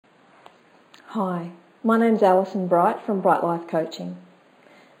Hi, my name's Alison Bright from Bright Life Coaching,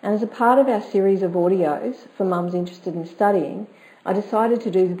 and as a part of our series of audios for mums interested in studying, I decided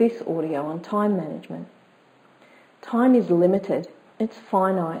to do this audio on time management. Time is limited, it's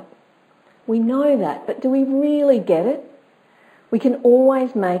finite. We know that, but do we really get it? We can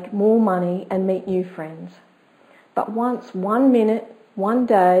always make more money and meet new friends. But once 1 minute, 1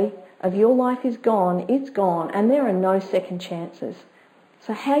 day of your life is gone, it's gone, and there are no second chances.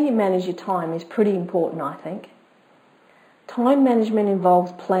 So how you manage your time is pretty important, I think. Time management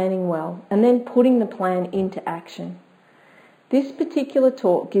involves planning well and then putting the plan into action. This particular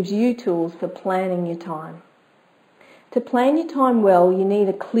talk gives you tools for planning your time. To plan your time well, you need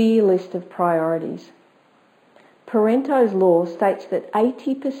a clear list of priorities. Pareto's law states that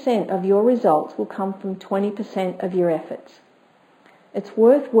 80% of your results will come from 20% of your efforts. It's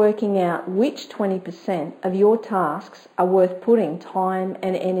worth working out which 20% of your tasks are worth putting time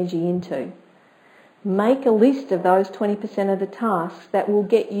and energy into. Make a list of those 20% of the tasks that will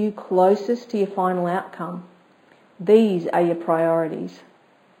get you closest to your final outcome. These are your priorities.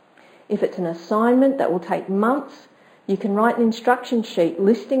 If it's an assignment that will take months, you can write an instruction sheet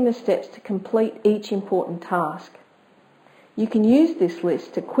listing the steps to complete each important task. You can use this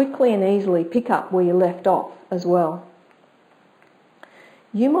list to quickly and easily pick up where you left off as well.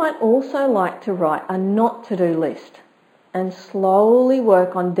 You might also like to write a not-to-do list and slowly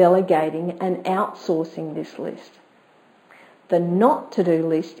work on delegating and outsourcing this list. The not-to-do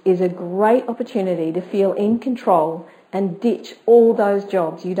list is a great opportunity to feel in control and ditch all those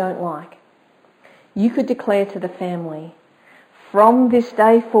jobs you don't like. You could declare to the family, "From this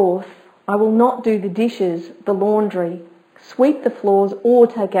day forth, I will not do the dishes, the laundry, sweep the floors or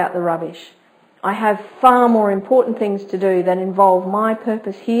take out the rubbish. I have far more important things to do that involve my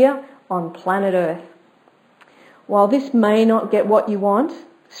purpose here on planet Earth." While this may not get what you want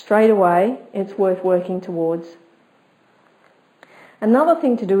straight away, it's worth working towards. Another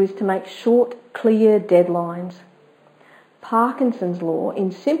thing to do is to make short, clear deadlines. Parkinson's law, in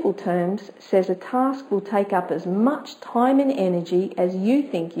simple terms, says a task will take up as much time and energy as you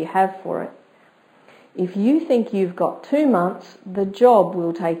think you have for it. If you think you've got 2 months, the job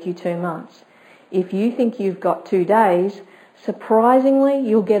will take you 2 months. If you think you've got 2 days, surprisingly,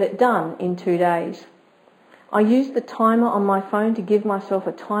 you'll get it done in 2 days. I use the timer on my phone to give myself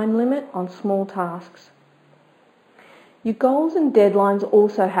a time limit on small tasks. Your goals and deadlines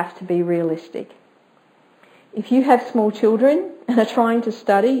also have to be realistic. If you have small children and are trying to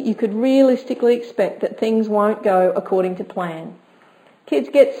study, you could realistically expect that things won't go according to plan. Kids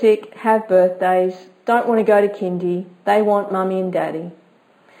get sick, have birthdays, don't want to go to kindy, they want mummy and daddy.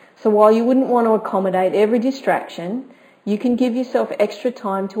 So while you wouldn't want to accommodate every distraction, you can give yourself extra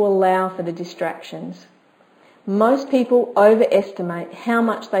time to allow for the distractions. Most people overestimate how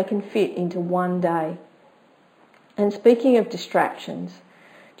much they can fit into 1 day. And speaking of distractions,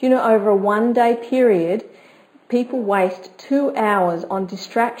 do you know over a 1-day period, people waste 2 hours on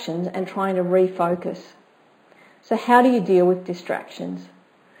distractions and trying to refocus. So how do you deal with distractions?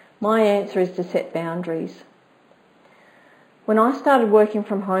 My answer is to set boundaries. When I started working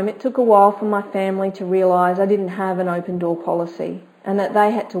from home, it took a while for my family to realise I didn't have an open door policy and that they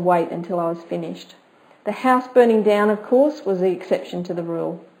had to wait until I was finished. The house burning down, of course, was the exception to the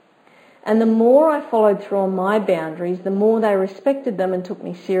rule. And the more I followed through on my boundaries, the more they respected them and took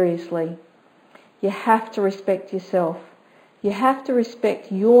me seriously. You have to respect yourself. You have to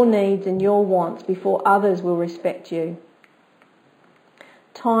respect your needs and your wants before others will respect you.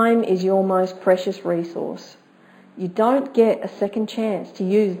 Time is your most precious resource. You don't get a second chance to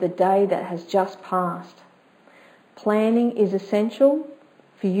use the day that has just passed. Planning is essential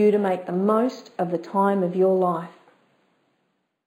for you to make the most of the time of your life.